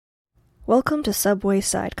Welcome to Subway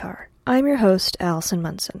Sidecar. I'm your host, Allison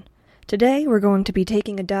Munson. Today we're going to be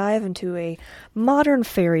taking a dive into a modern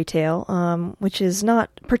fairy tale, which is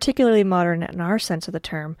not particularly modern in our sense of the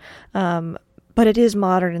term, but it is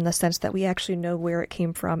modern in the sense that we actually know where it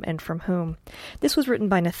came from and from whom. This was written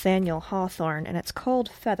by Nathaniel Hawthorne, and it's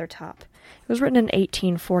called Feathertop. It was written in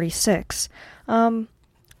 1846.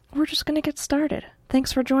 We're just going to get started.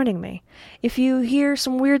 Thanks for joining me. If you hear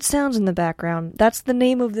some weird sounds in the background, that's the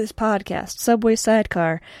name of this podcast, Subway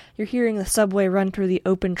Sidecar. You're hearing the subway run through the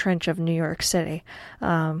open trench of New York City.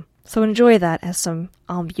 So enjoy that as some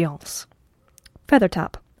ambiance.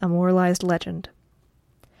 Feathertop, a moralized legend.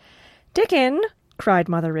 "Dickon," cried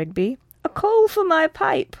Mother Rigby, "a coal for my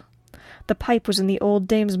pipe." The pipe was in the old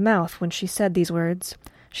dame's mouth when she said these words.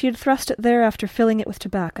 She had thrust it there after filling it with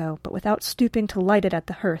tobacco, but without stooping to light it at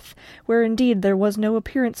the hearth, where indeed there was no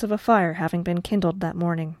appearance of a fire having been kindled that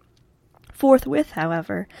morning. Forthwith,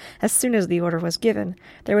 however, as soon as the order was given,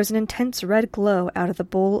 there was an intense red glow out of the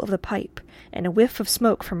bowl of the pipe, and a whiff of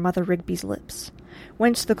smoke from Mother Rigby's lips.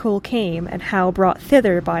 Whence the coal came, and how brought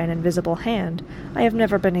thither by an invisible hand, I have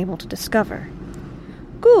never been able to discover.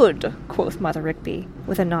 "Good," quoth Mother Rigby,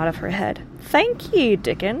 with a nod of her head. "Thank ye,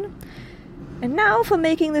 Dickon. And now for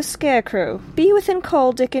making the scarecrow. Be within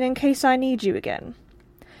call, Dickon, in case I need you again."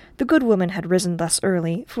 The good woman had risen thus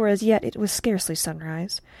early, for as yet it was scarcely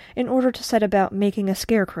sunrise, in order to set about making a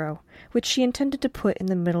scarecrow, which she intended to put in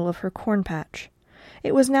the middle of her corn-patch.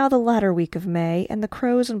 It was now the latter week of May, and the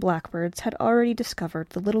crows and blackbirds had already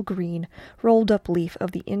discovered the little green, rolled-up leaf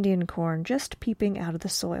of the Indian corn just peeping out of the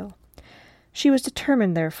soil. She was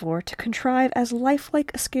determined, therefore, to contrive as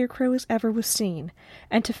lifelike a scarecrow as ever was seen,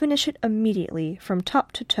 and to finish it immediately, from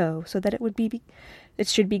top to toe, so that it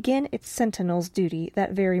should begin its sentinel's duty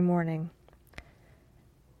that very morning.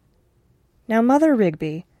 Now Mother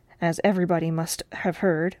Rigby, as everybody must have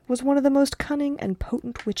heard, was one of the most cunning and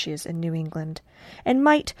potent witches in New England, and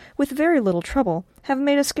might, with very little trouble, have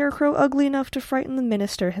made a scarecrow ugly enough to frighten the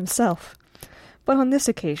minister himself. But on this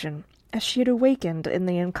occasion, as she had awakened in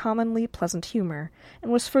the uncommonly pleasant humour,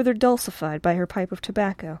 and was further dulcified by her pipe of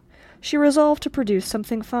tobacco, she resolved to produce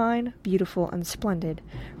something fine, beautiful, and splendid,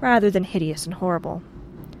 rather than hideous and horrible.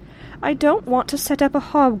 "I don't want to set up a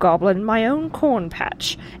hobgoblin in my own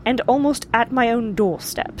corn-patch, and almost at my own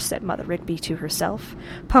doorstep," said Mother Rigby to herself,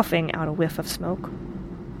 puffing out a whiff of smoke.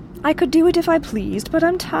 "I could do it if I pleased, but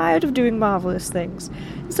I'm tired of doing marvellous things,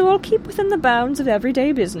 so I'll keep within the bounds of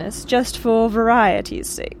everyday business, just for variety's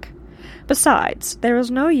sake. Besides, there is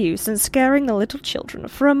no use in scaring the little children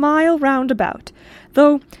for a mile round about,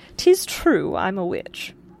 though 'tis true I'm a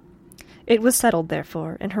witch." It was settled,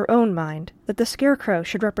 therefore, in her own mind, that the scarecrow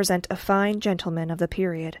should represent a fine gentleman of the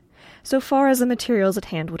period, so far as the materials at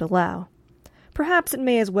hand would allow. Perhaps it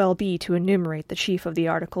may as well be to enumerate the chief of the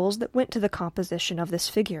articles that went to the composition of this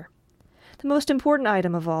figure. The most important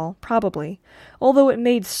item of all, probably, although it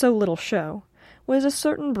made so little show, was a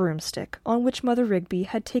certain broomstick, on which Mother Rigby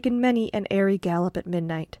had taken many an airy gallop at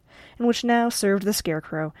midnight, and which now served the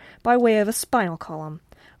scarecrow by way of a spinal column,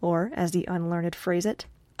 or, as the unlearned phrase it,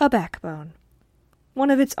 a backbone. One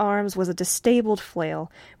of its arms was a disabled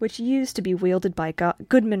flail, which used to be wielded by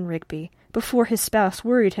Goodman Rigby, before his spouse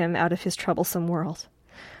worried him out of his troublesome world.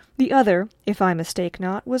 The other, if I mistake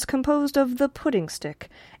not, was composed of the pudding-stick,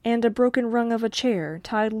 and a broken rung of a chair,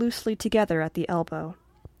 tied loosely together at the elbow.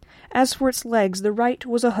 As for its legs, the right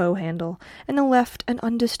was a hoe-handle, and the left an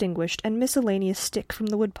undistinguished and miscellaneous stick from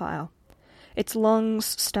the woodpile. Its lungs,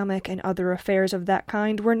 stomach, and other affairs of that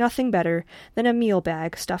kind were nothing better than a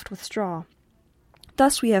meal-bag stuffed with straw.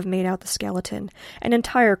 Thus we have made out the skeleton and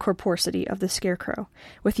entire corporosity of the scarecrow,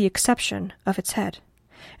 with the exception of its head.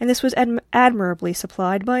 And this was admirably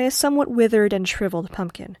supplied by a somewhat withered and shriveled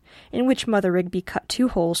pumpkin, in which Mother Rigby cut 2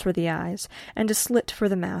 holes for the eyes, and a slit for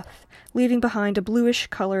the mouth, leaving a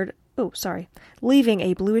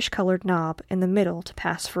bluish-coloured knob in the middle to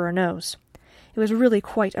pass for a nose. It was really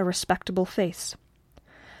quite a respectable face.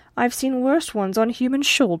 "I've seen worse ones on human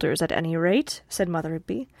shoulders, at any rate," said Mother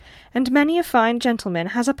Rigby, "and many a fine gentleman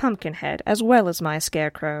has a pumpkin head as well as my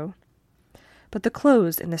scarecrow." But the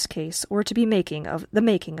clothes in this case were to be the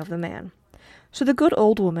making of the man. So the good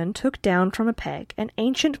old woman took down from a peg an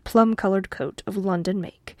ancient plum-coloured coat of London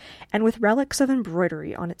make, and with relics of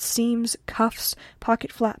embroidery on its seams, cuffs,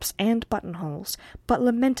 pocket-flaps, and buttonholes, but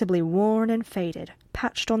lamentably worn and faded,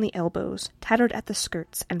 patched on the elbows, tattered at the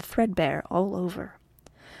skirts, and threadbare all over.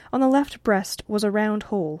 On the left breast was a round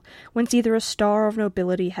hole, whence either a star of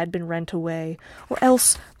nobility had been rent away, or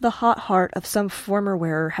else the hot heart of some former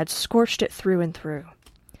wearer had scorched it through and through.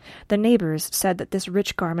 The neighbors said that this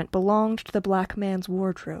rich garment belonged to the black man's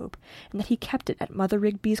wardrobe, and that he kept it at Mother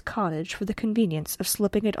Rigby's cottage for the convenience of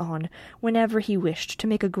slipping it on whenever he wished to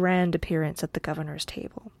make a grand appearance at the governor's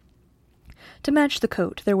table. To match the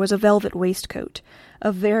coat there was a velvet waistcoat,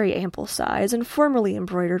 of very ample size and formerly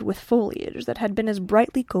embroidered with foliage that had been as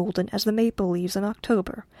brightly golden as the maple leaves in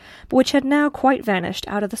October, but which had now quite vanished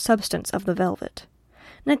out of the substance of the velvet.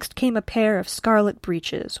 Next came a pair of scarlet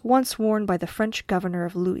breeches, once worn by the French governor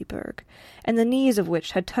of Louisbourg, and the knees of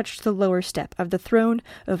which had touched the lower step of the throne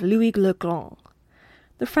of Louis le Grand.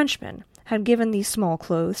 The Frenchman had given these small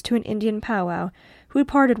clothes to an Indian powwow, who had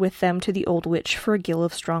parted with them to the old witch for a gill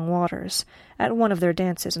of strong waters, at one of their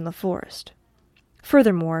dances in the forest.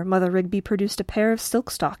 Furthermore, Mother Rigby produced a pair of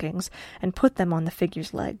silk stockings, and put them on the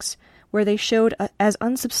figure's legs, where they showed as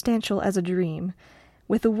unsubstantial as a dream,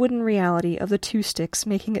 with the wooden reality of the 2 sticks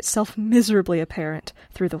making itself miserably apparent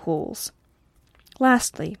through the holes.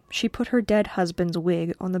 Lastly, she put her dead husband's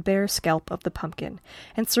wig on the bare scalp of the pumpkin,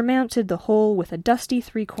 and surmounted the whole with a dusty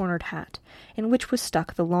 3-cornered hat, in which was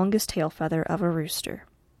stuck the longest tail feather of a rooster.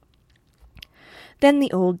 Then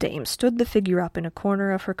the old dame stood the figure up in a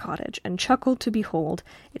corner of her cottage, and chuckled to behold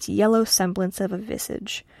its yellow semblance of a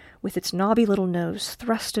visage, with its knobby little nose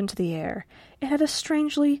thrust into the air. It had a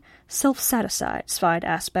strangely self-satisfied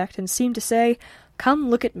aspect, and seemed to say,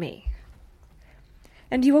 "Come look at me."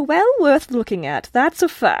 "And you are well worth looking at, that's a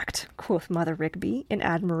fact," quoth Mother Rigby, in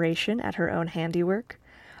admiration at her own handiwork.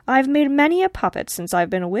 "I've made many a puppet since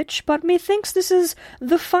I've been a witch, but methinks this is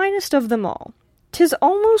the finest of them all. 'Tis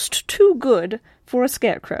almost too good for a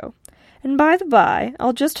scarecrow. And by the by,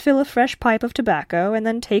 I'll just fill a fresh pipe of tobacco, and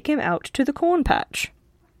then take him out to the corn-patch."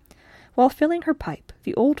 While filling her pipe,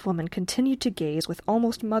 the old woman continued to gaze with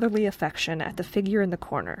almost motherly affection at the figure in the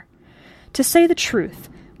corner. To say the truth,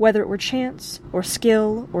 whether it were chance, or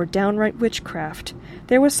skill, or downright witchcraft,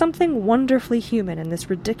 there was something wonderfully human in this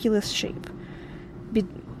ridiculous shape,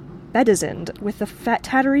 bedizened with the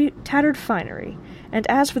tattered finery, and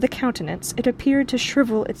as for the countenance, it appeared to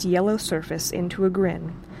shrivel its yellow surface into a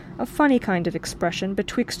grin, a funny kind of expression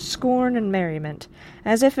betwixt scorn and merriment,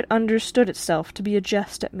 as if it understood itself to be a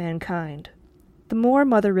jest at mankind. The more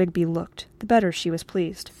Mother Rigby looked, the better she was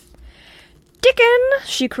pleased. "Dickon!"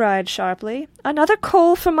 she cried sharply, "another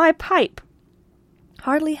coal for my pipe!"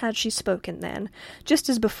 Hardly had she spoken then, just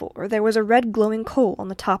as before, there was a red glowing coal on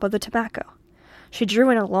the top of the tobacco. She drew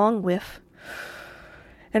in a long whiff,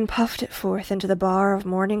 and puffed it forth into the bar of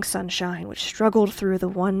morning sunshine which struggled through the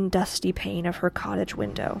one dusty pane of her cottage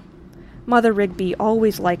window. Mother Rigby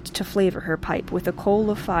always liked to flavour her pipe with a coal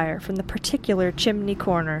of fire from the particular chimney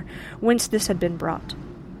corner whence this had been brought.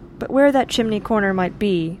 But where that chimney corner might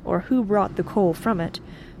be, or who brought the coal from it,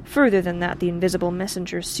 further than that the invisible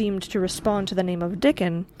messenger seemed to respond to the name of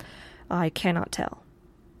Dickon, I cannot tell.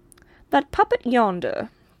 "That puppet yonder,"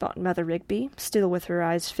 thought Mother Rigby, still with her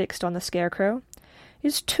eyes fixed on the scarecrow,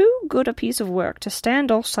 "is too good a piece of work to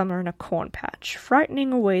stand all summer in a corn-patch,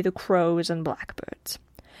 frightening away the crows and blackbirds.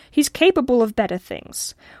 He's capable of better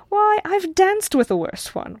things. Why, I've danced with a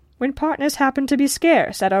worse one, when partners happened to be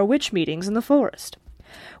scarce at our witch meetings in the forest.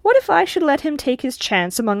 What if I should let him take his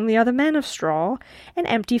chance among the other men of straw, and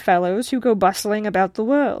empty fellows who go bustling about the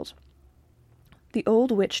world?" The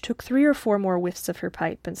old witch took 3 or 4 more whiffs of her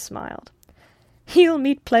pipe, and smiled. "He'll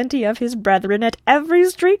meet plenty of his brethren at every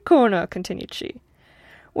street corner," continued she.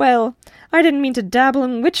 "Well, I didn't mean to dabble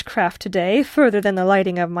in witchcraft today, further than the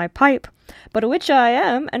lighting of my pipe, but a witch I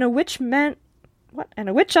am, and a witch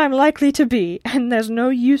I'm likely to be, and there's no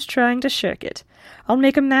use trying to shirk it. I'll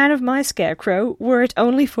make a man of my scarecrow, were it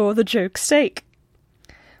only for the joke's sake."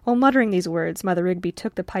 While muttering these words, Mother Rigby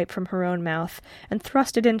took the pipe from her own mouth, and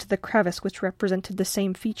thrust it into the crevice which represented the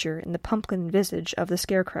same feature in the pumpkin visage of the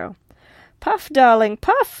scarecrow. "Puff, darling,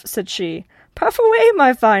 puff," said she. "Puff away,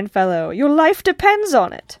 my fine fellow. Your life depends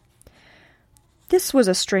on it." This was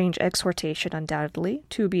a strange exhortation, undoubtedly,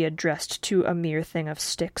 to be addressed to a mere thing of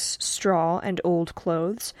sticks, straw, and old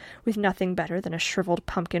clothes, with nothing better than a shriveled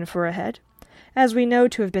pumpkin for a head, as we know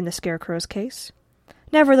to have been the scarecrow's case.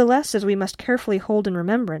 Nevertheless, as we must carefully hold in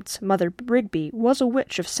remembrance, Mother Rigby was a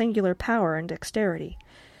witch of singular power and dexterity,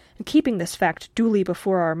 and keeping this fact duly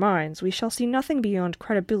before our minds, we shall see nothing beyond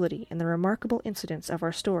credibility in the remarkable incidents of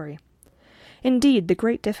our story. Indeed, the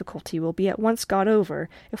great difficulty will be at once got over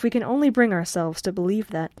if we can only bring ourselves to believe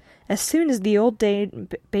that, as soon as the old dame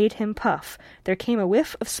bade him puff, there came a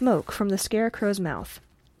whiff of smoke from the scarecrow's mouth.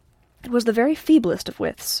 It was the very feeblest of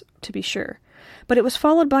whiffs, to be sure, but it was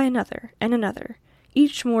followed by another, and another,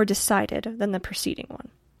 each more decided than the preceding one.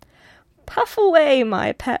 "Puff away,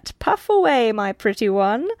 my pet, puff away, my pretty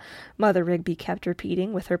one," Mother Rigby kept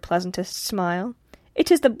repeating with her pleasantest smile.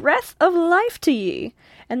 It is the breath of life to ye,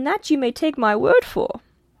 and that you may take my word for.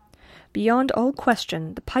 Beyond all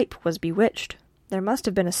question, the pipe was bewitched. There must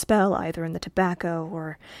have been a spell either in the tobacco,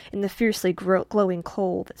 or in the fiercely glowing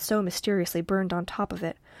coal that so mysteriously burned on top of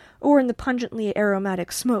it, or in the pungently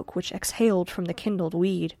aromatic smoke which exhaled from the kindled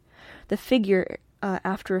weed. The figure,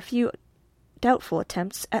 after a few doubtful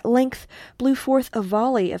attempts, at length blew forth a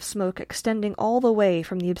volley of smoke extending all the way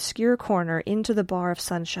from the obscure corner into the bar of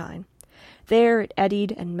sunshine. There it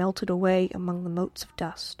eddied and melted away among the motes of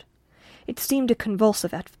dust. It seemed a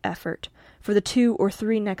convulsive effort, for the 2 or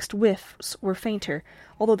 3 next whiffs were fainter,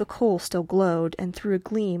 although the coal still glowed and threw a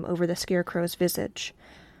gleam over the scarecrow's visage.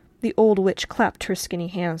 The old witch clapped her skinny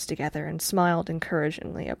hands together and smiled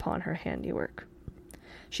encouragingly upon her handiwork.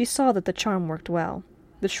 She saw that the charm worked well.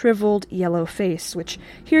 The shriveled, yellow face, which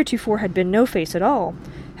heretofore had been no face at all,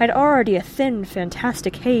 had already a thin,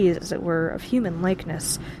 fantastic haze, as it were, of human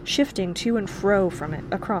likeness, shifting to and fro from it,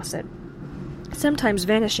 across it, sometimes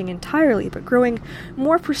vanishing entirely, but growing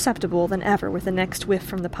more perceptible than ever with the next whiff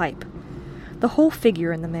from the pipe. The whole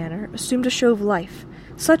figure in the manner assumed a show of life,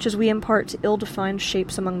 such as we impart to ill-defined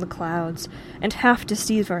shapes among the clouds, and half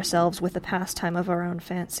deceive ourselves with the pastime of our own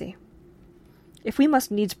fancy. If we must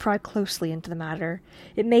needs pry closely into the matter,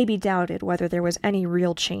 it may be doubted whether there was any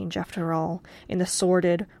real change, after all, in the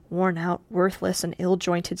sordid, worn-out, worthless, and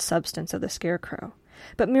ill-jointed substance of the scarecrow,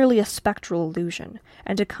 but merely a spectral illusion,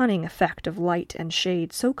 and a cunning effect of light and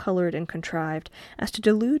shade so colored and contrived as to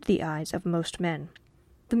delude the eyes of most men.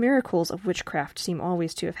 The miracles of witchcraft seem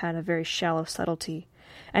always to have had a very shallow subtlety,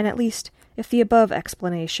 and at least, if the above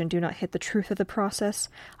explanation do not hit the truth of the process,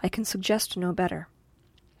 I can suggest no better.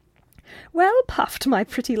 "Well puffed, my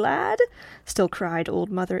pretty lad," still cried old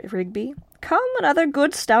Mother Rigby. "Come, another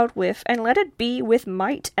good stout whiff, and let it be with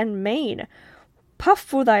might and main. Puff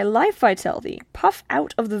for thy life, I tell thee. Puff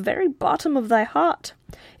out of the very bottom of thy heart,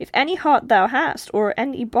 if any heart thou hast, or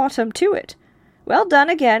any bottom to it. Well done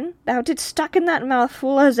again. Thou didst stuck in that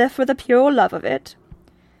mouthful as if for the pure love of it."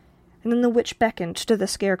 And then the witch beckoned to the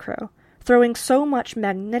scarecrow, throwing so much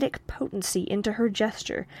magnetic potency into her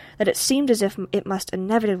gesture that it seemed as if it must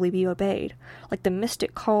inevitably be obeyed, like the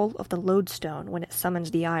mystic call of the lodestone when it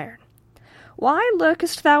summons the iron. "Why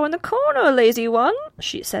lurkest thou in the corner, lazy one?"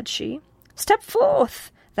 said she. "Step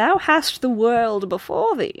forth! Thou hast the world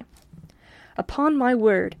before thee." Upon my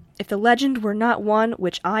word, if the legend were not one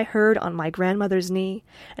which I heard on my grandmother's knee,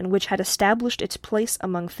 and which had established its place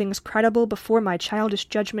among things credible before my childish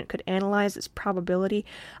judgment could analyze its probability,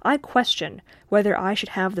 I question whether I should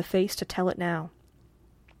have the face to tell it now.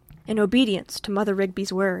 In obedience to Mother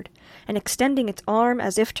Rigby's word, and extending its arm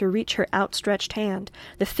as if to reach her outstretched hand,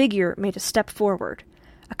 the figure made a step forward,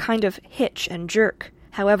 a kind of hitch and jerk,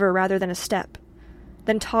 however, rather than a step,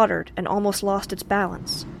 then tottered and almost lost its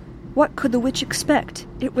balance. What could the witch expect?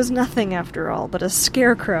 It was nothing, after all, but a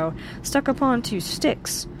scarecrow stuck upon 2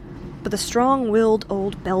 sticks. But the strong-willed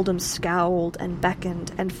old beldam scowled and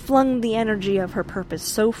beckoned, and flung the energy of her purpose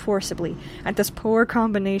so forcibly at this poor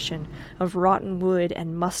combination of rotten wood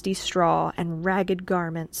and musty straw and ragged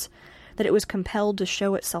garments, that it was compelled to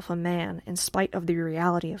show itself a man in spite of the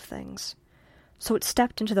reality of things. So it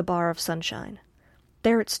stepped into the bar of sunshine.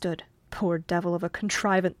 There it stood, poor devil of a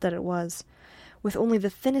contrivant that it was, with only the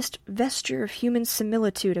thinnest vesture of human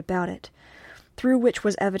similitude about it, through which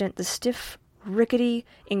was evident the stiff, rickety,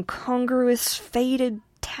 incongruous, faded,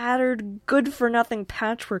 tattered, good-for-nothing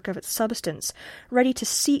patchwork of its substance, ready to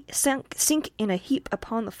sink in a heap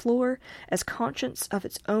upon the floor, as conscious of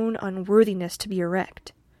its own unworthiness to be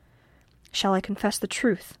erect. Shall I confess the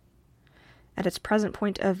truth? At its present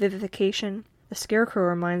point of vivification, the scarecrow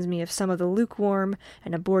reminds me of some of the lukewarm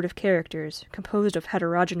and abortive characters, composed of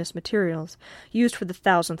heterogeneous materials, used for the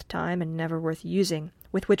 1000th time and never worth using,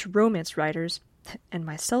 with which romance writers, and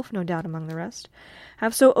myself no doubt among the rest,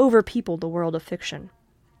 have so overpeopled the world of fiction.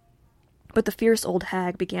 But the fierce old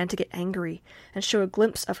hag began to get angry and show a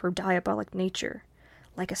glimpse of her diabolic nature,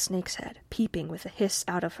 like a snake's head, peeping with a hiss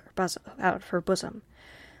out of her bosom.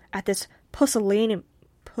 At this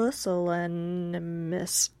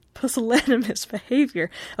pusillanimous behavior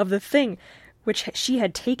of the thing which she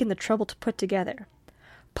had taken the trouble to put together.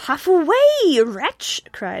 "Puff away, wretch!"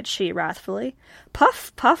 cried she wrathfully.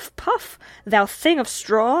 "Puff, puff, puff, thou thing of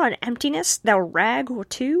straw and emptiness, thou rag or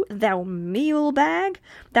 2, thou meal bag,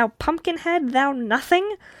 thou pumpkin head, thou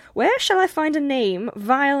nothing! Where shall I find a name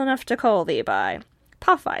vile enough to call thee by?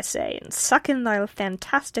 Puff, I say, and suck in thy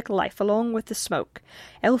fantastic life along with the smoke,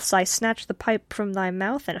 else I snatch the pipe from thy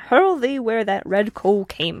mouth and hurl thee where that red coal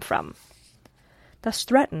came from." Thus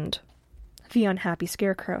threatened, the unhappy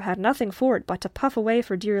scarecrow had nothing for it but to puff away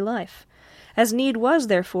for dear life, As need was,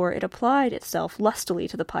 therefore, it applied itself lustily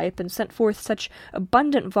to the pipe, and sent forth such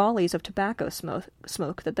abundant volleys of tobacco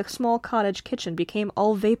smoke that the small cottage kitchen became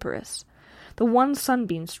all vaporous. The one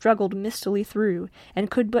sunbeam struggled mistily through,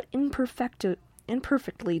 and could but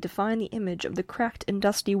imperfectly define the image of the cracked and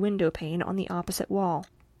dusty window-pane on the opposite wall.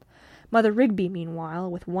 Mother Rigby,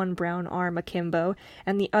 meanwhile, with one brown arm akimbo,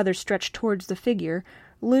 and the other stretched towards the figure,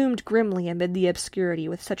 loomed grimly amid the obscurity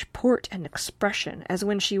with such port and expression as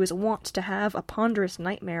when she was wont to have a ponderous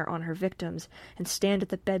nightmare on her victims, and stand at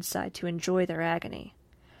the bedside to enjoy their agony.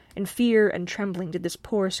 In fear and trembling did this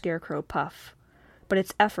poor scarecrow puff, but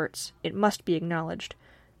its efforts, it must be acknowledged,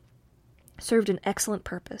 served an excellent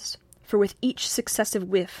purpose, for with each successive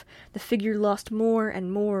whiff the figure lost more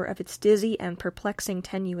and more of its dizzy and perplexing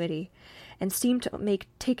tenuity, and seemed to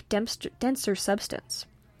take denser substance.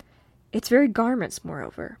 Its very garments,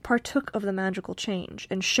 moreover, partook of the magical change,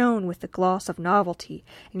 and shone with the gloss of novelty,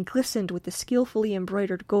 and glistened with the skilfully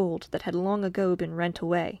embroidered gold that had long ago been rent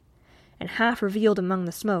away, and half revealed among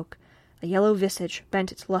the smoke, a yellow visage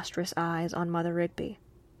bent its lustrous eyes on Mother Rigby.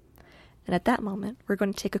 And at that moment we're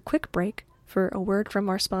going to take a quick break for a word from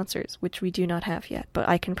our sponsors, which we do not have yet, but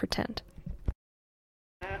I can pretend.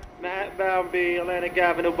 Matt Bounby, Atlantic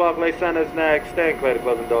Avenue, Barclay Center's next. Stand clear to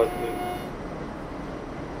closing doors, please.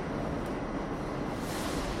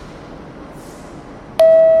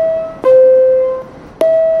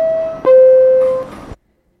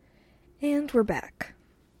 And we're back.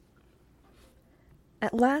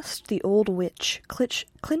 At last the old witch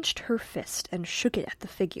clinched her fist and shook it at the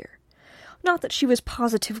figure. Not that she was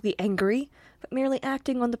positively angry, but merely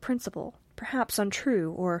acting on the principle, perhaps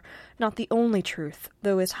untrue, or not the only truth,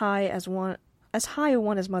 though as high a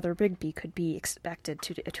one as Mother Rigby could be expected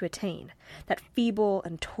to attain, that feeble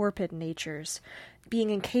and torpid natures, being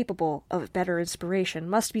incapable of better inspiration,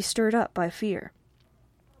 must be stirred up by fear.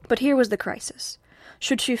 But here was the crisis.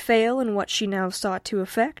 Should she fail in what she now sought to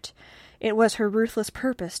effect, it was her ruthless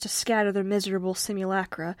purpose to scatter the miserable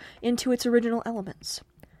simulacra into its original elements.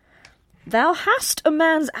 "Thou hast a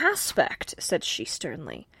man's aspect," said she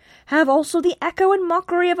sternly. "Have also the echo and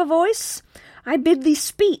mockery of a voice? I bid thee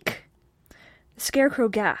speak." The scarecrow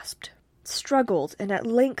gasped, struggled, and at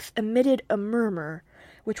length emitted a murmur,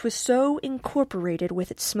 which was so incorporated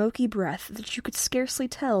with its smoky breath that you could scarcely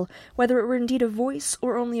tell whether it were indeed a voice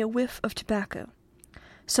or only a whiff of tobacco.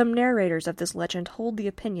 Some narrators of this legend hold the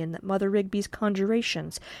opinion that Mother Rigby's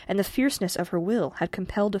conjurations and the fierceness of her will had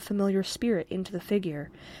compelled a familiar spirit into the figure,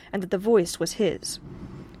 and that the voice was his.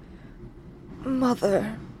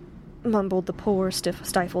 "Mother," mumbled the poor,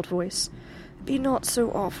 stifled voice, "be not so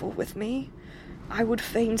awful with me. I would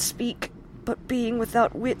fain speak, but being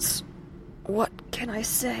without wits, what can I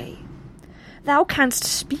say?" "Thou canst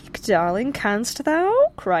speak, darling, canst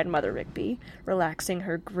thou?" cried Mother Rigby, relaxing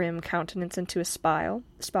her grim countenance into a smile.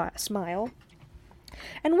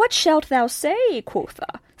 "And what shalt thou say,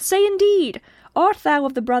 quotha? Say indeed. Art thou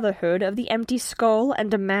of the brotherhood of the empty skull,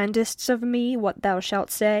 and demandest of me what thou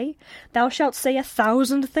shalt say? Thou shalt say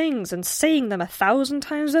 1,000 things, and saying them 1,000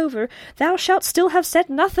 times over, thou shalt still have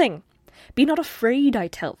said nothing. Be not afraid, I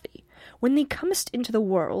tell thee. When thee comest into the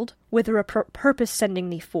world, whither a purpose sending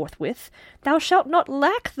thee forthwith, thou shalt not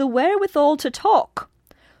lack the wherewithal to talk.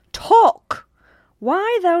 Talk!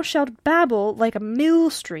 Why, thou shalt babble like a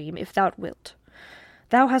mill-stream if thou wilt.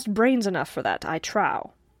 Thou hast brains enough for that, I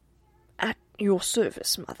trow." "At your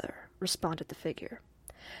service, mother," responded the figure.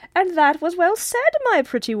 "And that was well said, my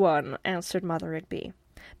pretty one," answered Mother Rigby.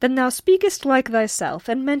 "Then thou speakest like thyself,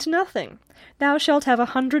 and meant nothing. Thou shalt have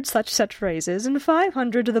 100 such phrases, and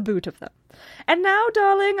 500 to the boot of them. And now,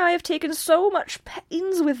 darling, I have taken so much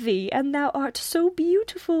pains with thee, and thou art so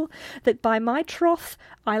beautiful, that by my troth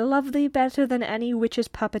I love thee better than any witch's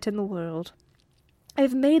puppet in the world. I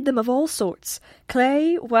have made them of all sorts,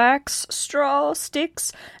 clay, wax, straw,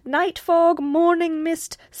 sticks, night fog, morning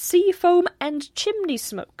mist, sea foam, and chimney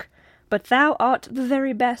smoke. But thou art the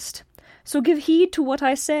very best. So give heed to what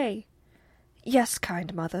I say." "Yes,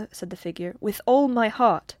 kind mother," said the figure, "with all my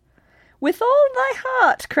heart." "With all thy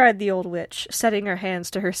heart!" cried the old witch, setting her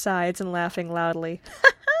hands to her sides and laughing loudly.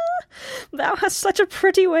 "Thou hast such a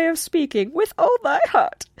pretty way of speaking, with all thy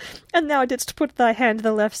heart, and thou didst put thy hand to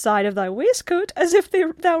the left side of thy waistcoat, as if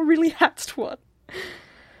thou really hadst one."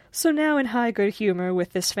 So now, in high good humour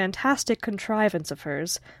with this fantastic contrivance of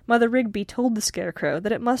hers, Mother Rigby told the scarecrow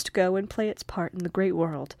that it must go and play its part in the great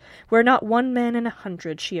world, where not one man in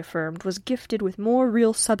 100, she affirmed, was gifted with more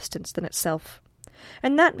real substance than itself.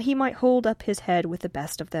 And that he might hold up his head with the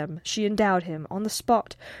best of them, she endowed him, on the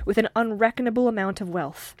spot, with an unreckonable amount of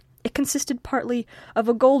wealth, It consisted partly of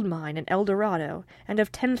a gold mine in El Dorado, and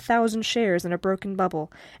of 10,000 shares in a broken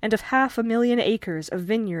bubble, and of 500,000 acres of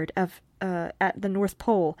vineyard at the North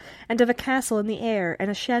Pole, and of a castle in the air,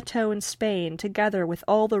 and a chateau in Spain, together with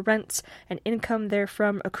all the rents and income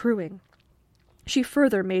therefrom accruing. She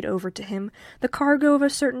further made over to him the cargo of a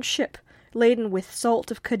certain ship, laden with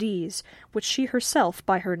salt of Cadiz, which she herself,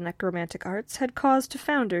 by her necromantic arts, had caused to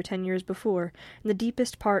founder 10 years before, in the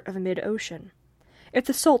deepest part of mid-ocean. If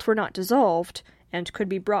the salt were not dissolved, and could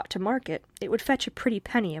be brought to market, it would fetch a pretty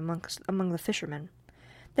penny among the fishermen.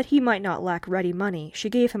 That he might not lack ready money, she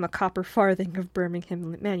gave him a copper farthing of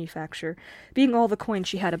Birmingham manufacture, being all the coin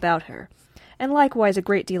she had about her, and likewise a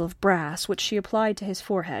great deal of brass, which she applied to his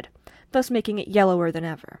forehead, thus making it yellower than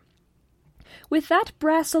ever. "With that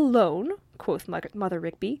brass alone," quoth Mother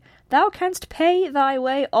Rigby, "thou canst pay thy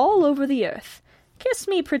way all over the earth. Kiss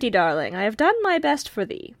me, pretty darling, I have done my best for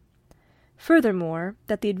thee." Furthermore,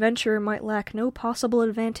 that the adventurer might lack no possible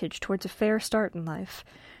advantage towards a fair start in life,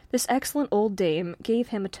 this excellent old dame gave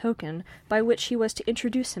him a token by which he was to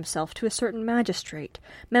introduce himself to a certain magistrate,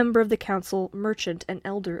 member of the council, merchant, and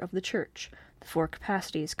elder of the church, the 4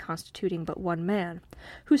 capacities constituting but one man,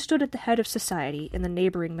 who stood at the head of society in the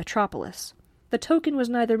neighbouring metropolis. The token was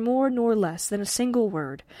neither more nor less than a single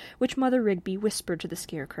word, which Mother Rigby whispered to the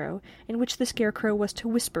Scarecrow, and which the Scarecrow was to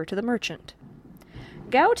whisper to the merchant.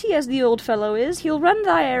 "Gouty as the old fellow is, he'll run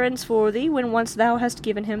thy errands for thee when once thou hast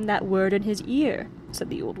given him that word in his ear," said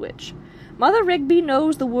the old witch. "Mother Rigby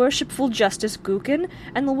knows the worshipful Justice Gookin,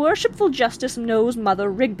 and the worshipful Justice knows Mother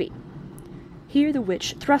Rigby." Here the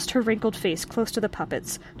witch thrust her wrinkled face close to the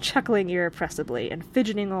puppet's, chuckling irrepressibly, and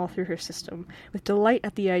fidgeting all through her system, with delight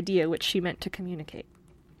at the idea which she meant to communicate.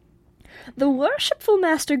 "The worshipful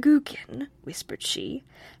Master Gookin," whispered she,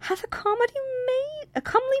 "hath a comely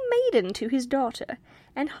maiden to his daughter,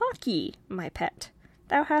 and hark ye, my pet,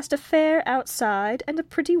 thou hast a fair outside, and a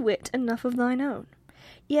pretty wit enough of thine own.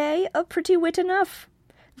 Yea, a pretty wit enough.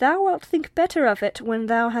 Thou wilt think better of it when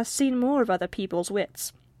thou hast seen more of other people's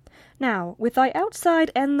wits. Now, with thy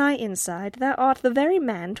outside and thy inside, thou art the very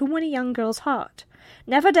man to win a young girl's heart.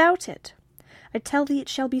 Never doubt it. I tell thee it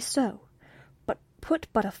shall be so. Put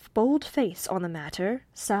but a bold face on the matter,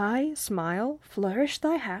 sigh, smile, flourish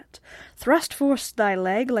thy hat, thrust forth thy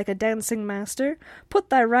leg like a dancing master,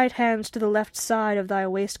 put thy right hand to the left side of thy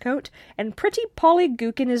waistcoat, and pretty Polly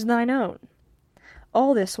Gookin is thine own."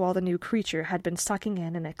 All this while the new creature had been sucking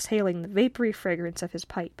in and exhaling the vapory fragrance of his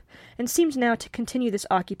pipe, and seemed now to continue this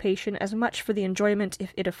occupation as much for the enjoyment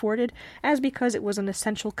it afforded as because it was an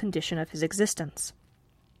essential condition of his existence.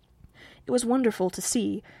 It was wonderful to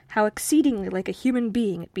see how exceedingly like a human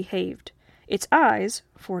being it behaved. Its eyes,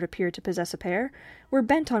 for it appeared to possess a pair, were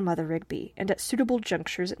bent on Mother Rigby, and at suitable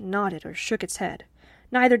junctures it nodded or shook its head.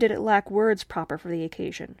 Neither did it lack words proper for the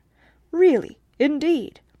occasion. "Really,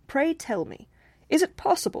 indeed, pray tell me, is it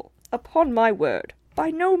possible? Upon my word,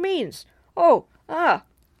 by no means. Oh, ah,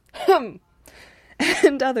 hum!"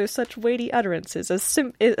 and other such weighty utterances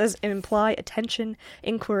as imply attention,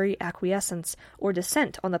 inquiry, acquiescence, or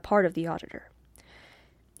dissent on the part of the auditor.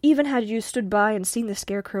 Even had you stood by and seen the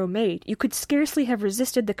Scarecrow made, you could scarcely have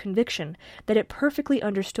resisted the conviction that it perfectly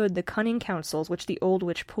understood the cunning counsels which the old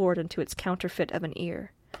witch poured into its counterfeit of an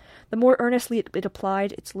ear. The more earnestly it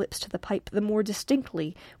applied its lips to the pipe, the more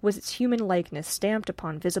distinctly was its human likeness stamped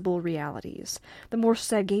upon visible realities. The more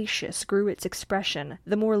sagacious grew its expression,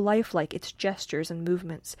 the more lifelike its gestures and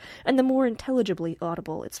movements, and the more intelligibly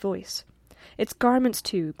audible its voice. Its garments,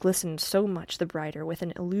 too, glistened so much the brighter with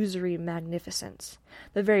an illusory magnificence.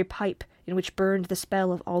 The very pipe, in which burned the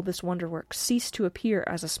spell of all this wonderwork, ceased to appear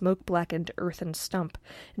as a smoke-blackened earthen stump,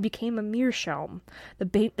 and became a meerschaum,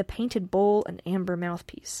 the painted bowl and amber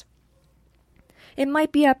mouthpiece. It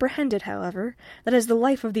might be apprehended, however, that as the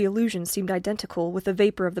life of the illusion seemed identical with the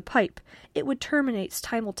vapour of the pipe, it would terminate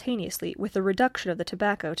simultaneously with the reduction of the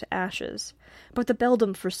tobacco to ashes. But the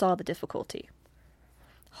beldam foresaw the difficulty.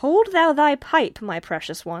 "Hold thou thy pipe, my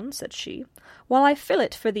precious one," said she, "while I fill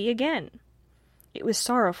it for thee again." It was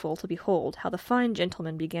sorrowful to behold how the fine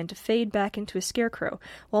gentleman began to fade back into a scarecrow,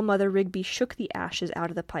 while Mother Rigby shook the ashes out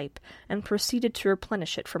of the pipe, and proceeded to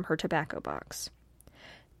replenish it from her tobacco-box.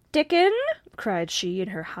 "Dickon," cried she in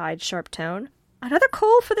her high, sharp tone, "another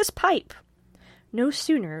coal for this pipe." No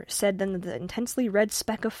sooner said than the intensely red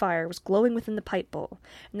speck of fire was glowing within the pipe-bowl,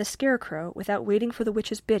 and the Scarecrow, without waiting for the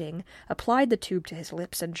witch's bidding, applied the tube to his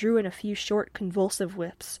lips and drew in a few short, convulsive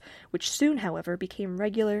whiffs, which soon, however, became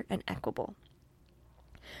regular and equable.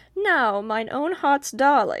 "Now, mine own heart's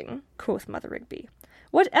darling," quoth Mother Rigby,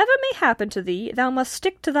 "whatever may happen to thee, thou must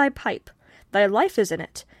stick to thy pipe. Thy life is in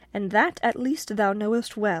it, and that at least thou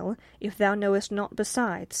knowest well, if thou knowest not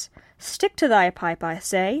besides. Stick to thy pipe, I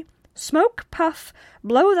say. Smoke, puff,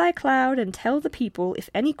 blow thy cloud, and tell the people, if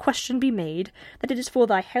any question be made, that it is for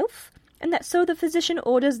thy health, and that so the physician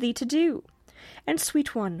orders thee to do. And,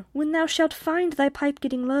 sweet one, when thou shalt find thy pipe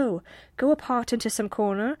getting low, go apart into some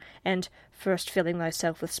corner, and, first filling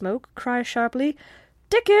thyself with smoke, cry sharply,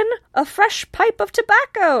 Dickon, a fresh pipe of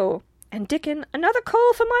tobacco! And Dickon, another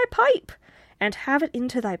coal for my pipe! And have it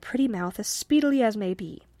into thy pretty mouth as speedily as may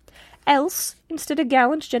be. Else, instead a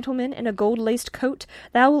gallant gentleman in a gold-laced coat,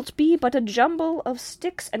 thou wilt be but a jumble of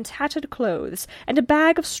sticks and tattered clothes, and a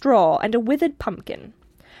bag of straw, and a withered pumpkin.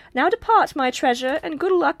 Now depart, my treasure, and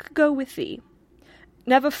good luck go with thee.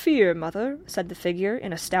 Never fear, mother, said the figure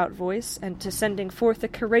in a stout voice, and sending forth a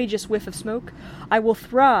courageous whiff of smoke, I will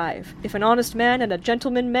thrive, if an honest man and a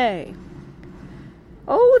gentleman may.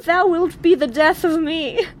 Oh, thou wilt be the death of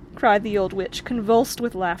me, cried the old witch, convulsed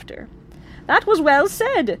with laughter. That was well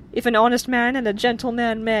said, if an honest man and a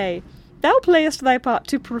gentleman may. Thou playest thy part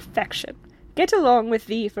to perfection. Get along with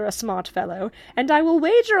thee for a smart fellow, and I will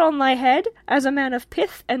wager on thy head, as a man of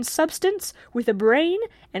pith and substance, with a brain,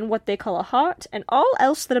 and what they call a heart, and all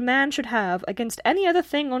else that a man should have, against any other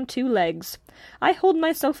thing on 2 legs. I hold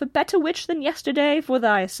myself a better witch than yesterday for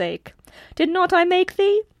thy sake. Did not I make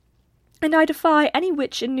thee? And I defy any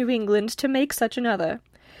witch in New England to make such another.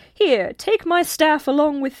 Here, take my staff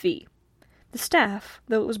along with thee. The staff,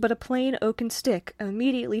 though it was but a plain oaken stick,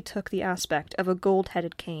 immediately took the aspect of a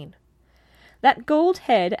gold-headed cane. That gold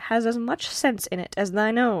head has as much sense in it as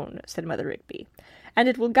thine own, said Mother Rigby, and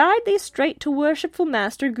it will guide thee straight to worshipful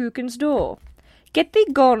Master Gookin's door. Get thee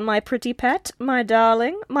gone, my pretty pet, my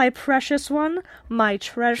darling, my precious one, my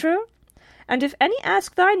treasure, and if any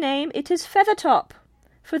ask thy name, it is Feathertop,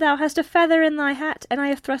 for thou hast a feather in thy hat, and I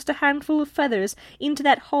have thrust a handful of feathers into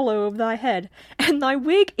that hollow of thy head, and thy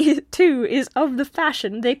wig, too, is of the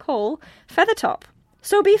fashion they call Feathertop.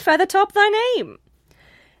 So be Feathertop thy name.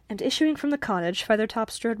 And issuing from the cottage, Feathertop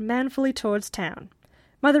strode manfully towards town.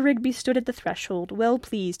 Mother Rigby stood at the threshold, well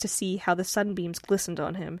pleased to see how the sunbeams glistened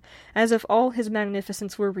on him, as if all his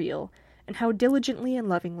magnificence were real, and how diligently and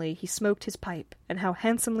lovingly he smoked his pipe, and how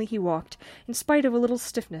handsomely he walked, in spite of a little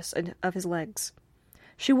stiffness of his legs.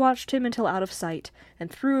 She watched him until out of sight,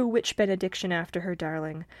 and threw a witch benediction after her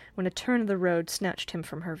darling, when a turn of the road snatched him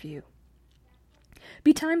from her view.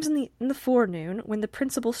 Betimes in the forenoon, when the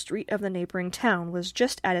principal street of the neighbouring town was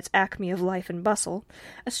just at its acme of life and bustle,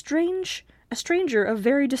 a stranger of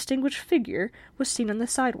very distinguished figure was seen on the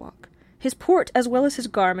sidewalk. His port, as well as his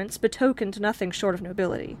garments, betokened nothing short of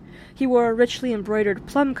nobility. He wore a richly embroidered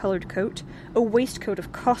plum-coloured coat, a waistcoat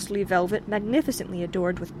of costly velvet magnificently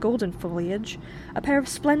adorned with golden foliage, a pair of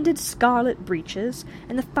splendid scarlet breeches,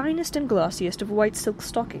 and the finest and glossiest of white silk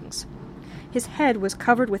stockings. His head was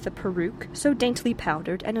covered with a peruke, so daintily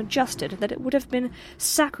powdered and adjusted that it would have been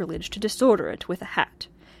sacrilege to disorder it with a hat,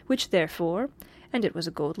 which therefore, and it was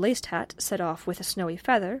a gold-laced hat set off with a snowy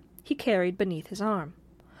feather, he carried beneath his arm.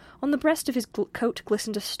 On the breast of his coat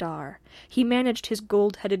glistened a star. He managed his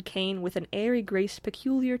gold-headed cane with an airy grace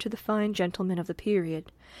peculiar to the fine gentlemen of the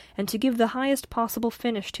period, and to give the highest possible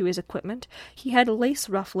finish to his equipment, he had lace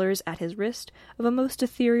rufflers at his wrist of a most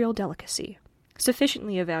ethereal delicacy,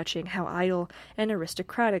 sufficiently avouching how idle and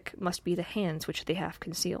aristocratic must be the hands which they have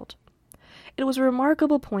concealed. It was a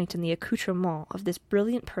remarkable point in the accoutrement of this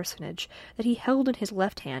brilliant personage that he held in his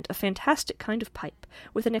left hand a fantastic kind of pipe,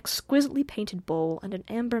 with an exquisitely painted bowl and an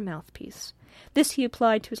amber mouthpiece. This he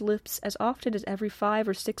applied to his lips as often as every 5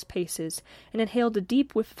 or 6 paces, and inhaled a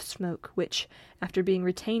deep whiff of smoke, which, after being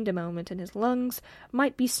retained a moment in his lungs,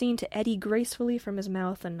 might be seen to eddy gracefully from his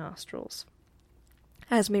mouth and nostrils.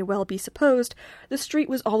 As may well be supposed, the street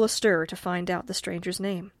was all astir to find out the stranger's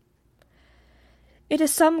name. "It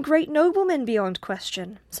is some great nobleman beyond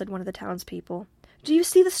question," said one of the townspeople. "Do you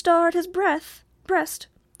see the star at his breast?"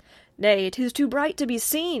 "Nay, it is too bright to be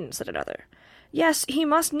seen," said another. "Yes, he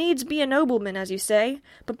must needs be a nobleman, as you say,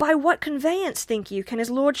 but by what conveyance, think you, can his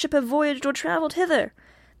lordship have voyaged or travelled hither?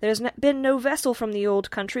 There has been no vessel from the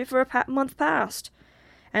old country for a month past.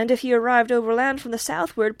 And if he arrived overland from the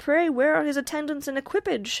southward, pray where are his attendants and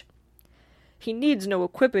equipage?" "He needs no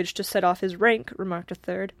equipage to set off his rank," remarked a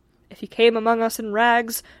third. "If he came among us in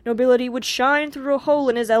rags, nobility would shine through a hole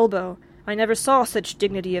in his elbow. I never saw such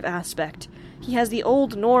dignity of aspect. He has the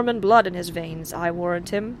old Norman blood in his veins, I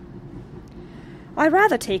warrant him." "I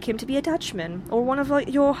rather take him to be a Dutchman, or one of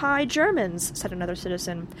your high Germans," said another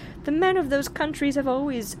citizen. "The men of those countries have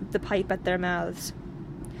always the pipe at their mouths."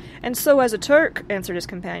 "And so has a Turk," answered his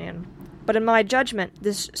companion. But in my judgment,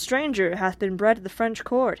 this stranger hath been bred at the French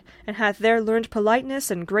court, and hath there learned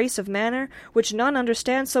politeness and grace of manner, which none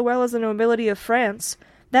understand so well as the nobility of France.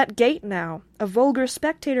 That gait, now, a vulgar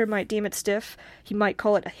spectator might deem it stiff, he might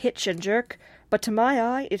call it a hitch and jerk, but to my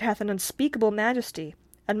eye it hath an unspeakable majesty,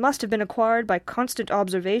 and must have been acquired by constant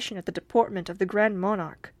observation at the deportment of the grand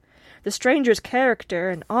monarch. The stranger's character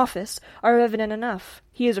and office are evident enough.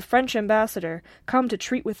 He is a French ambassador, come to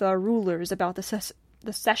treat with our rulers about the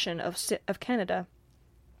cession of Canada.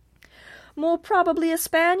 More probably a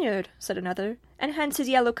Spaniard, said another, and hence his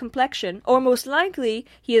yellow complexion, or most likely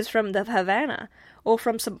he is from the Havana, or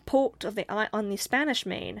from some port on the Spanish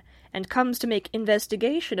Main, and comes to make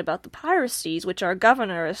investigation about the piracies which our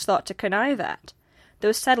governor is thought to connive at.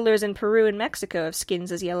 Those settlers in Peru and Mexico have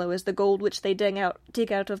skins as yellow as the gold which they dig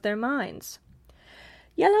out of their mines.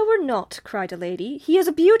 Yellow or not, cried a lady, he is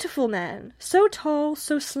a beautiful man, so tall,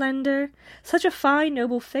 so slender, such a fine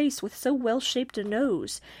noble face with so well-shaped a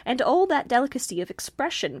nose, and all that delicacy of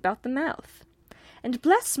expression about the mouth. And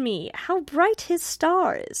bless me, how bright his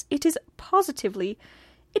star is! It positively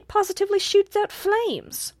shoots out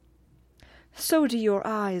flames. So do your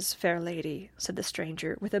eyes, fair lady, said the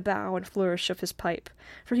stranger, with a bow and flourish of his pipe,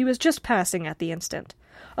 for he was just passing at the instant.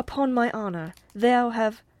 Upon my honour, they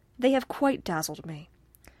have quite dazzled me.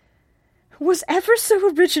 Was ever so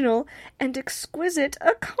original and exquisite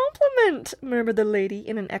a compliment, murmured the lady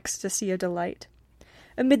in an ecstasy of delight.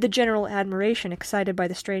 Amid the general admiration excited by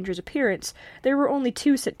the stranger's appearance, there were only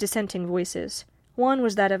two dissenting voices. One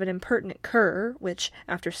was that of an impertinent cur, which,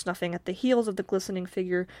 after snuffing at the heels of the glistening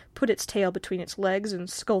figure, put its tail between its legs and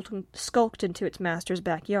skulked into its master's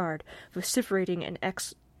backyard, vociferating an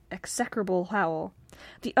execrable howl.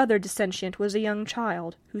 The other dissentient was a young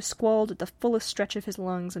child, who squalled at the fullest stretch of his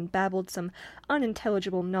lungs and babbled some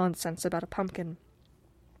unintelligible nonsense about a pumpkin.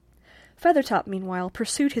 Feathertop, meanwhile,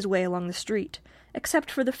 pursued his way along the street.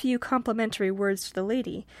 Except for the few complimentary words to the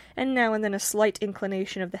lady, and now and then a slight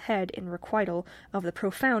inclination of the head in requital of the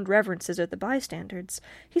profound reverences of the bystanders,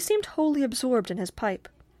 he seemed wholly absorbed in his pipe.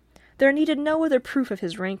 There needed no other proof of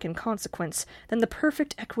his rank and consequence than the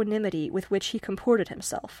perfect equanimity with which he comported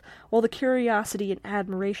himself, while the curiosity and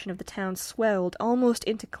admiration of the town swelled almost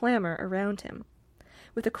into clamour around him.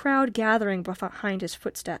 With a crowd gathering behind his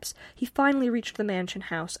footsteps, he finally reached the mansion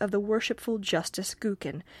house of the worshipful Justice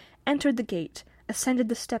Gookin, entered the gate, ascended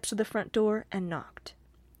the steps of the front door, and knocked.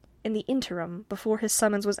 In the interim, before his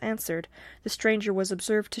summons was answered, the stranger was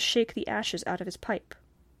observed to shake the ashes out of his pipe.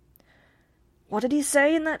 "What did he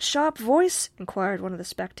say in that sharp voice?" inquired one of the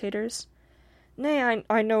spectators. "Nay,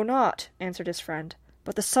 I know not," answered his friend,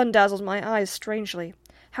 "but the sun dazzles my eyes strangely.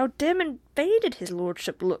 How dim and faded his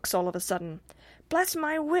lordship looks all of a sudden. Bless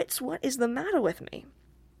my wits, what is the matter with me?"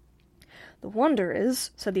 "The wonder is,"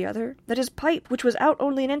 said the other, "that his pipe, which was out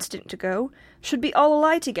only an instant ago, should be all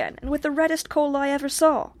alight again, and with the reddest coal I ever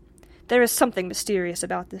saw. There is something mysterious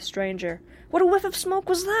about this stranger. What a whiff of smoke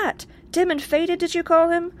was that? Dim and faded, did you call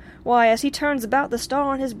him? Why, as he turns about, the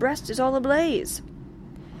star on his breast is all ablaze."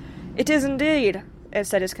 "It is indeed,"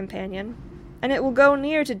 said his companion, "and it will go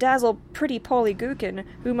near to dazzle pretty Polly Gookin,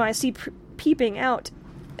 whom I see peeping at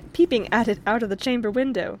it out of the chamber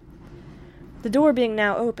window." The door being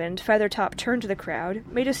now opened, Feathertop turned to the crowd,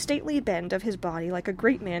 made a stately bend of his body like a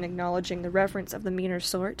great man acknowledging the reverence of the meaner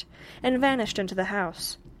sort, and vanished into the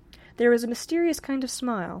house. There was a mysterious kind of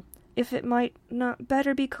smile, if it might not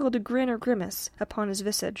better be called a grin or grimace, upon his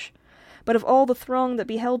visage. But of all the throng that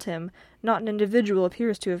beheld him, not an individual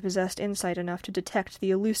appears to have possessed insight enough to detect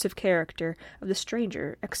the elusive character of the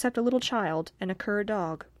stranger, except a little child and a cur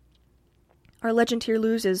dog. Our legend here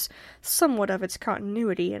loses somewhat of its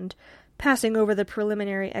continuity, and, passing over the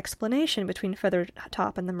preliminary explanation between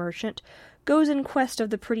Feathertop and the merchant, goes in quest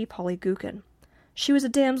of the pretty Polly Gookin. She was a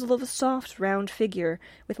damsel of a soft, round figure,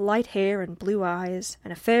 with light hair and blue eyes,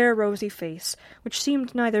 and a fair, rosy face, which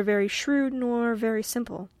seemed neither very shrewd nor very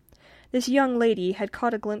simple. This young lady had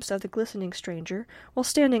caught a glimpse of the glistening stranger while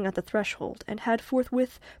standing at the threshold, and had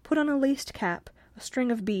forthwith put on a laced cap, a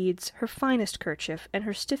string of beads, her finest kerchief, and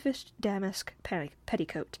her stiffest damask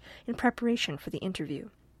petticoat, in preparation for the interview.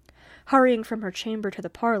 Hurrying from her chamber to the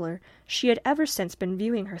parlour, she had ever since been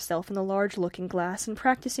viewing herself in the large looking-glass and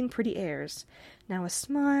practising pretty airs, now a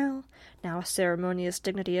smile, now a ceremonious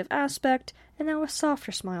dignity of aspect, and now a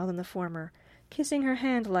softer smile than the former, kissing her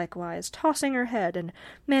hand likewise, tossing her head, and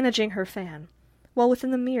managing her fan, while within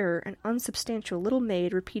the mirror an unsubstantial little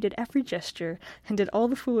maid repeated every gesture, and did all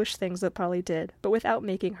the foolish things that Polly did, but without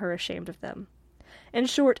making her ashamed of them. In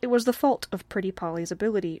short, it was the fault of pretty Polly's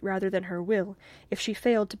ability, rather than her will, if she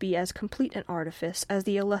failed to be as complete an artifice as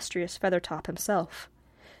the illustrious Feathertop himself.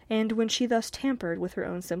 and when she thus tampered with her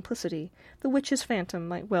own simplicity, the witch's phantom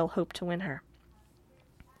might well hope to win her.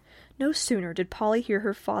 No sooner did Polly hear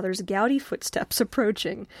her father's gouty footsteps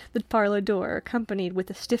approaching the parlour door, accompanied with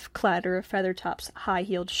the stiff clatter of Feathertop's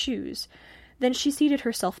high-heeled shoes, than she seated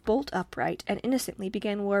herself bolt upright and innocently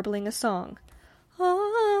began warbling a song.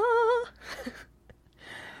 Ah!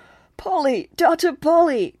 "Polly, daughter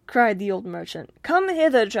Polly!" cried the old merchant. "Come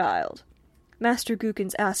hither, child!" Master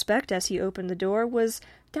Gookin's aspect, as he opened the door, was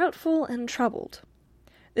doubtful and troubled.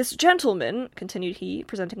 "This gentleman," continued he,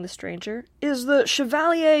 presenting the stranger, "is the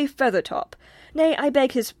Chevalier Feathertop, nay, I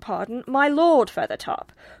beg his pardon, my Lord Feathertop,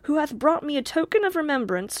 who hath brought me a token of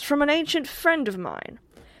remembrance from an ancient friend of mine.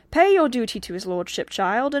 Pay your duty to his lordship,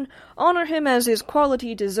 child, and honour him as his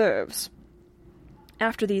quality deserves."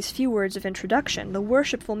 After these few words of introduction, the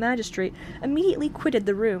worshipful magistrate immediately quitted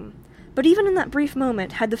the room. But even in that brief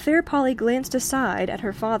moment, had the fair Polly glanced aside at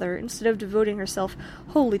her father, instead of devoting herself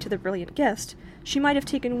wholly to the brilliant guest, she might have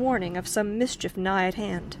taken warning of some mischief nigh at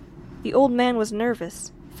hand. The old man was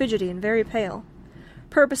nervous, fidgety, and very pale.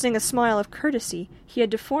 Purposing a smile of courtesy, he had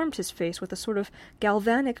deformed his face with a sort of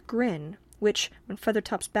galvanic grin, which, when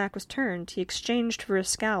Feathertop's back was turned, he exchanged for a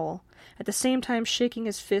scowl, at the same time shaking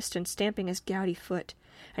his fist and stamping his gouty foot,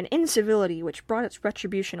 an incivility which brought its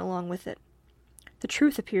retribution along with it. The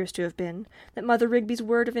truth appears to have been that Mother Rigby's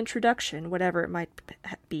word of introduction, whatever it might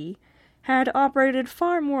be, had operated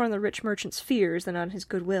far more on the rich merchant's fears than on his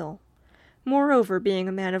goodwill. Moreover, being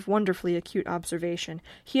a man of wonderfully acute observation,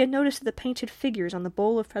 he had noticed that the painted figures on the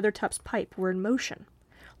bowl of Feathertop's pipe were in motion.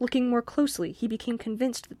 Looking more closely, he became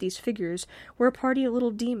convinced that these figures were a party of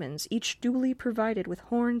little demons, each duly provided with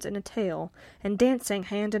horns and a tail, and dancing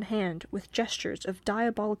hand in hand with gestures of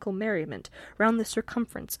diabolical merriment round the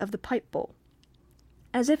circumference of the pipe bowl.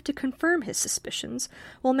 As if to confirm his suspicions,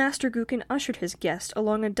 while Master Gookin ushered his guest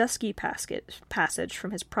along a dusky passage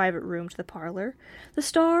from his private room to the parlour, the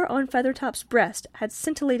star on Feathertop's breast had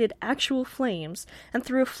scintillated actual flames, and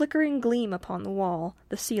threw a flickering gleam upon the wall,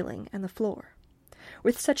 the ceiling, and the floor.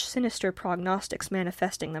 With such sinister prognostics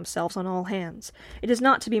manifesting themselves on all hands, it is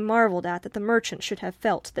not to be marvelled at that the merchant should have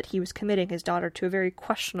felt that he was committing his daughter to a very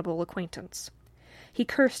questionable acquaintance. He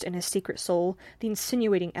cursed in his secret soul the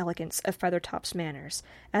insinuating elegance of Feathertop's manners,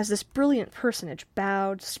 as this brilliant personage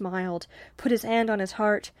bowed, smiled, put his hand on his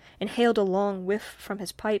heart, inhaled a long whiff from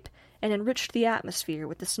his pipe, and enriched the atmosphere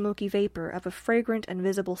with the smoky vapour of a fragrant and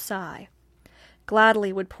visible sigh.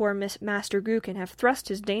 Gladly would poor Master Gookin have thrust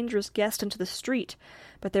his dangerous guest into the street,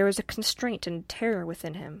 but there was a constraint and terror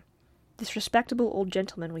within him. This respectable old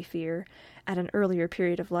gentleman, we fear, at an earlier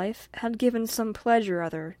period of life, had given some pledge or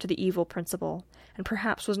other to the evil principle, and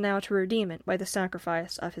perhaps was now to redeem it by the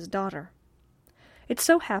sacrifice of his daughter. It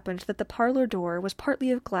so happened that the parlour door was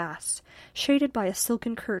partly of glass, shaded by a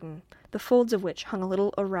silken curtain, the folds of which hung a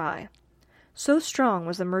little awry. So strong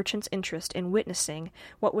was the merchant's interest in witnessing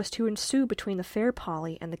what was to ensue between the fair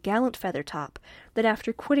Polly and the gallant Feathertop, that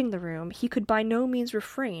after quitting the room he could by no means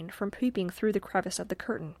refrain from peeping through the crevice of the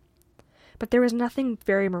curtain. But there was nothing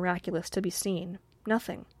very miraculous to be seen,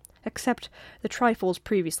 nothing, except the trifles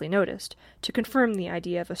previously noticed, to confirm the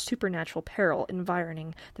idea of a supernatural peril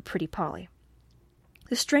environing the pretty Polly.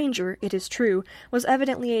 The stranger, it is true, was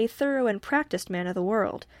evidently a thorough and practised man of the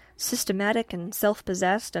world, systematic and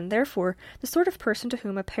self-possessed, and therefore the sort of person to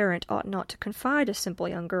whom a parent ought not to confide a simple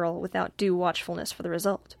young girl without due watchfulness for the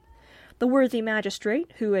result. The worthy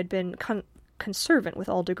magistrate, who had been conservant with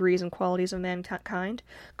all degrees and qualities of mankind,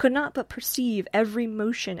 could not but perceive every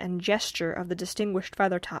motion and gesture of the distinguished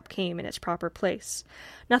Feathertop came in its proper place.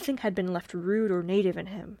 Nothing had been left rude or native in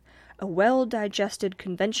him. A well-digested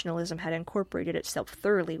conventionalism had incorporated itself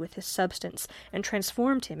thoroughly with his substance, and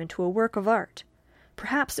transformed him into a work of art.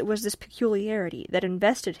 Perhaps it was this peculiarity that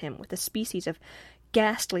invested him with a species of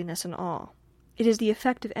ghastliness and awe. It is the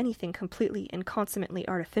effect of anything completely and consummately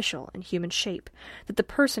artificial in human shape, that the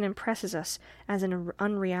person impresses us as an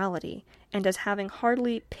unreality, and as having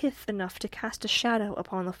hardly pith enough to cast a shadow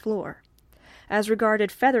upon the floor. As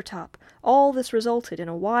regarded Feathertop, all this resulted in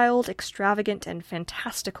a wild, extravagant, and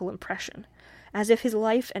fantastical impression, as if his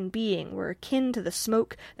life and being were akin to the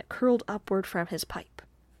smoke that curled upward from his pipe.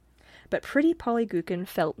 But pretty Polly Gookin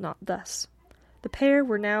felt not thus. The pair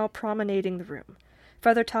were now promenading the room,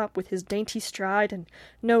 Feathertop with his dainty stride and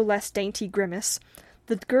no less dainty grimace,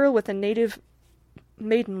 the girl with a native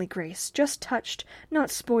maidenly grace, just touched, not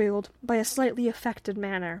spoiled, by a slightly affected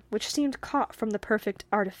manner, which seemed caught from the perfect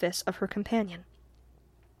artifice of her companion.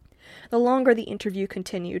 The longer the interview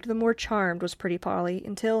continued, the more charmed was pretty Polly,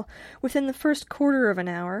 until, within the first quarter of an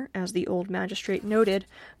hour, as the old magistrate noted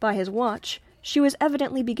by his watch, she was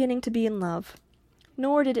evidently beginning to be in love.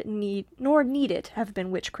 nor need it have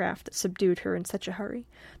been witchcraft that subdued her in such a hurry.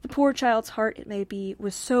 The poor child's heart, it may be,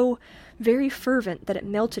 was so very fervent that it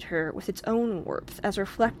melted her with its own warmth, as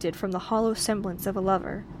reflected from the hollow semblance of a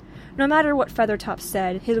lover. No matter what Feathertop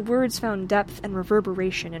said, his words found depth and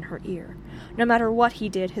reverberation in her ear. No matter what he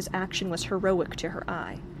did, his action was heroic to her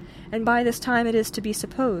eye. And by this time it is to be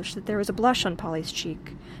supposed that there was a blush on Polly's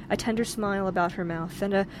cheek, a tender smile about her mouth,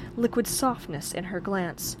 and a liquid softness in her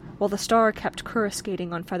glance, while the star kept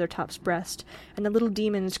coruscating on Feathertop's breast, and the little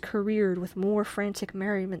demons careered with more frantic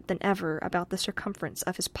merriment than ever about the circumference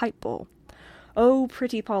of his pipe-bowl. Oh,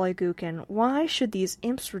 pretty Polly Gookin, why should these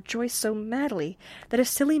imps rejoice so madly that a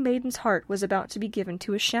silly maiden's heart was about to be given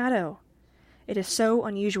to a shadow? It is so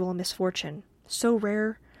unusual a misfortune, so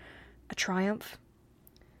rare a triumph.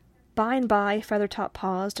 By and by, Feathertop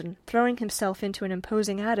paused, and throwing himself into an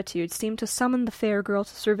imposing attitude, seemed to summon the fair girl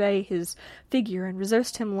to survey his figure and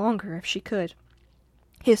resist him longer if she could.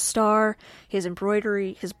 His star, his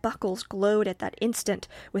embroidery, his buckles glowed at that instant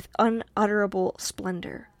with unutterable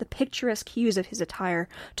splendor. The picturesque hues of his attire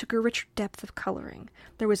took a richer depth of coloring.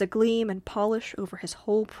 There was a gleam and polish over his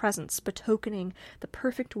whole presence, betokening the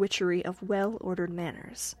perfect witchery of well-ordered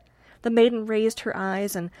manners. The maiden raised her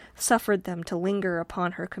eyes and suffered them to linger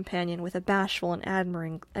upon her companion with a bashful and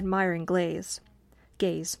admiring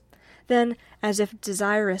gaze. Then, as if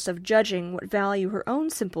desirous of judging what value her own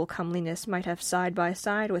simple comeliness might have side by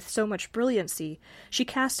side with so much brilliancy, she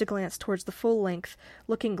cast a glance towards the full-length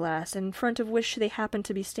looking-glass in front of which they happened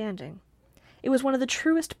to be standing. It was one of the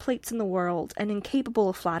truest plates in the world, and incapable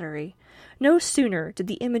of flattery. No sooner did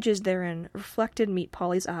the images therein reflected meet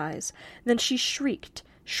Polly's eyes than she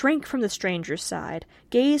shrank from the stranger's side,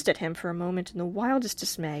 gazed at him for a moment in the wildest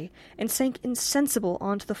dismay, and sank insensible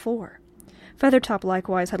onto the floor. Feathertop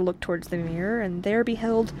likewise had looked towards the mirror, and there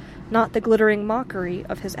beheld not the glittering mockery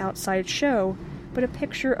of his outside show, but a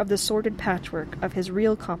picture of the sordid patchwork of his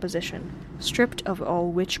real composition, stripped of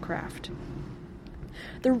all witchcraft.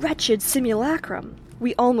 The wretched simulacrum!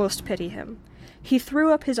 We almost pity him. He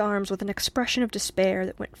threw up his arms with an expression of despair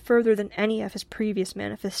that went further than any of his previous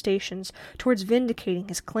manifestations towards vindicating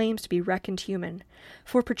his claims to be reckoned human,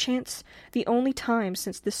 for perchance the only time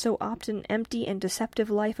since this so often empty and deceptive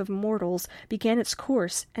life of mortals began its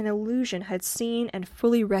course, an illusion had seen and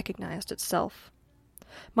fully recognized itself.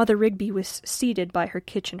 Mother Rigby was seated by her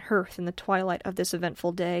kitchen hearth in the twilight of this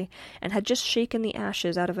eventful day, and had just shaken the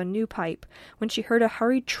ashes out of a new pipe, when she heard a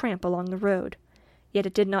hurried tramp along the road. Yet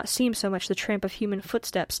it did not seem so much the tramp of human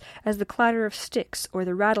footsteps as the clatter of sticks or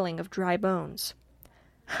the rattling of dry bones.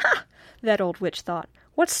 "Ha!" that old witch thought.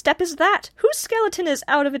 "What step is that? Whose skeleton is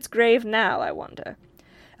out of its grave now, I wonder?"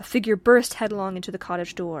 A figure burst headlong into the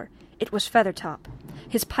cottage door. It was Feathertop.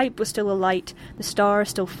 His pipe was still alight, the star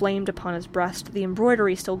still flamed upon his breast, the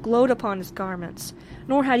embroidery still glowed upon his garments,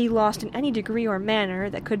 nor had he lost in any degree or manner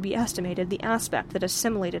that could be estimated the aspect that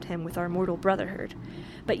assimilated him with our mortal brotherhood.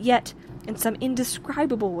 But yet, in some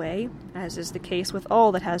indescribable way, as is the case with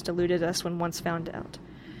all that has deluded us when once found out,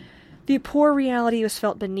 the poor reality was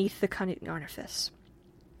felt beneath the cunning artifice.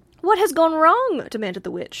 "What has gone wrong?" demanded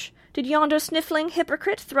the witch. "Did yonder sniffling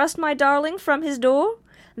hypocrite thrust my darling from his door?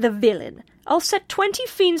 The villain! I'll set 20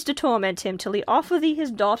 fiends to torment him till he offer thee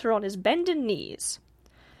his daughter on his bended knees."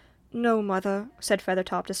 "No, mother," said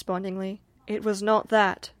Feathertop despondingly. "It was not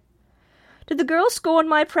that." "Did the girl scorn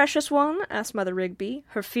my precious one?" asked Mother Rigby,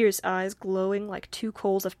 her fierce eyes glowing like 2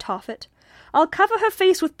 coals of Tophet. "I'll cover her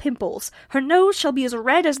face with pimples. Her nose shall be as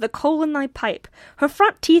red as the coal in thy pipe. Her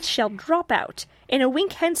front teeth shall drop out. In a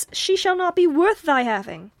wink hence she shall not be worth thy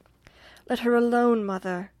having." "Let her alone,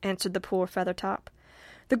 mother," answered the poor Feathertop.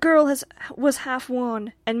 "The girl was half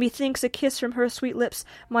won, and methinks a kiss from her sweet lips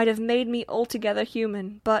might have made me altogether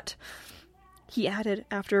human. But," he added,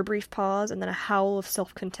 after a brief pause, and then a howl of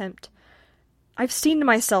self-contempt, "I've seen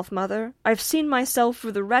myself, mother. I've seen myself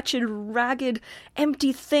for the wretched, ragged,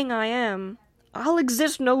 empty thing I am. I'll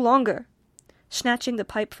exist no longer." Snatching the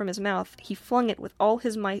pipe from his mouth, he flung it with all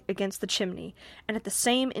his might against the chimney, and at the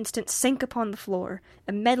same instant sank upon the floor,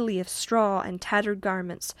 a medley of straw and tattered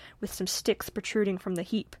garments, with some sticks protruding from the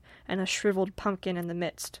heap, and a shriveled pumpkin in the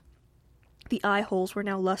midst. The eye-holes were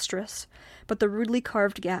now lustrous, but the rudely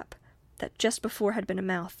carved gap, that just before had been a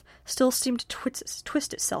mouth, still seemed to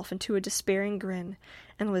twist itself into a despairing grin,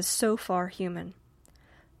 and was so far human.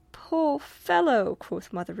 "Poor fellow,"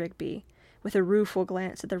 quoth Mother Rigby, with a rueful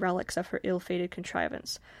glance at the relics of her ill-fated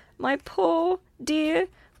contrivance. "My poor, dear,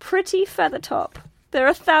 pretty Feathertop. There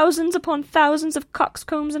are thousands upon thousands of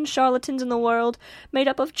coxcombs and charlatans in the world, made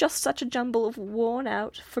up of just such a jumble of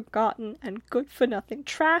worn-out, forgotten, and good-for-nothing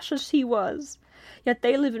trash as he was. Yet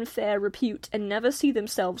they live in fair repute, and never see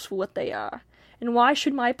themselves for what they are. and why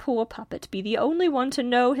should my poor puppet be the only one to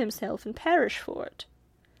know himself and perish for it?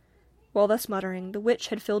 While thus muttering, the witch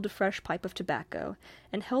had filled a fresh pipe of tobacco,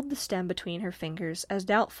 and held the stem between her fingers, as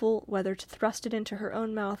doubtful whether to thrust it into her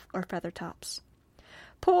own mouth or Feathertop's.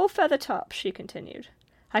 "Poor Feathertop," she continued.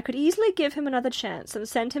 "I could easily give him another chance, and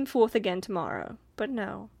send him forth again tomorrow. But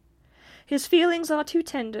no. His feelings are too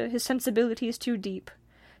tender, his sensibilities too deep.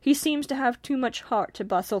 He seems to have too much heart to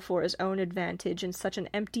bustle for his own advantage in such an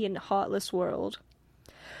empty and heartless world.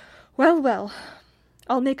 Well, well,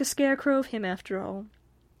 I'll make a scarecrow of him after all.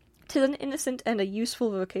 'Tis an innocent and a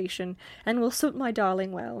useful vocation, and will suit my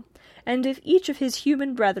darling well. And if each of his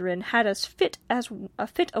human brethren had as fit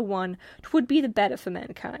a one, 'twould be the better for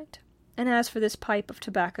mankind. And as for this pipe of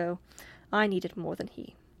tobacco, I need it more than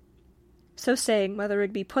he." So saying, Mother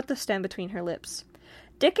Rigby put the stem between her lips.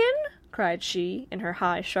 "Dickon," cried she, in her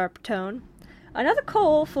high, sharp tone, "another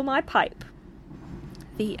coal for my pipe."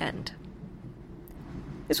 The end.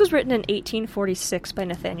 This was written in 1846 by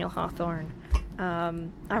Nathaniel Hawthorne.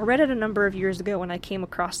 I read it a number of years ago when I came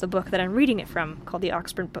across the book that I'm reading it from, called the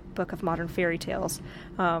Oxford Book of Modern Fairy Tales,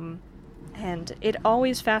 and it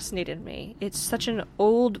always fascinated me. It's such an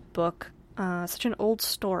old book, such an old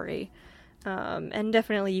story, and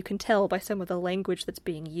definitely you can tell by some of the language that's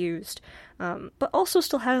being used, but also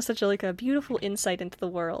still has such a beautiful insight into the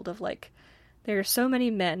world of, there are so many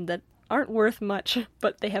men that aren't worth much,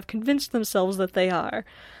 but they have convinced themselves that they are.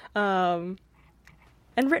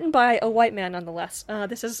 And written by a white man, nonetheless.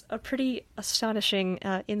 This is a pretty astonishing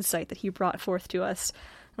insight that he brought forth to us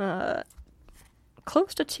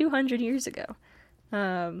close to 200 years ago.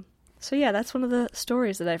 So yeah, that's one of the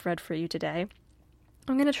stories that I've read for you today.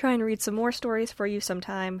 I'm going to try and read some more stories for you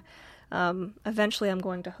sometime. Eventually I'm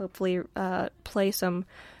going to hopefully play some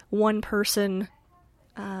one-person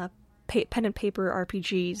pen and paper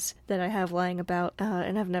RPGs that I have lying about,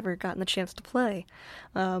 and I've never gotten the chance to play.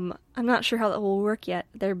 I'm not sure how that will work yet.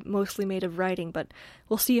 They're mostly made of writing, but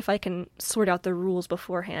we'll see if I can sort out the rules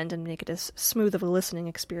beforehand and make it as smooth of a listening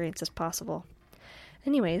experience as possible.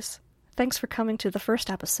 Anyways, thanks for coming to the first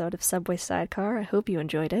episode of Subway Sidecar. I hope you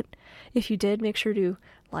enjoyed it. If you did, make sure to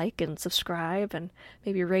like and subscribe and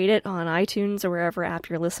maybe rate it on iTunes or wherever app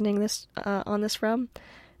you're listening on this from.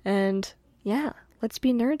 And yeah, let's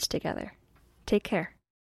be nerds together. Take care.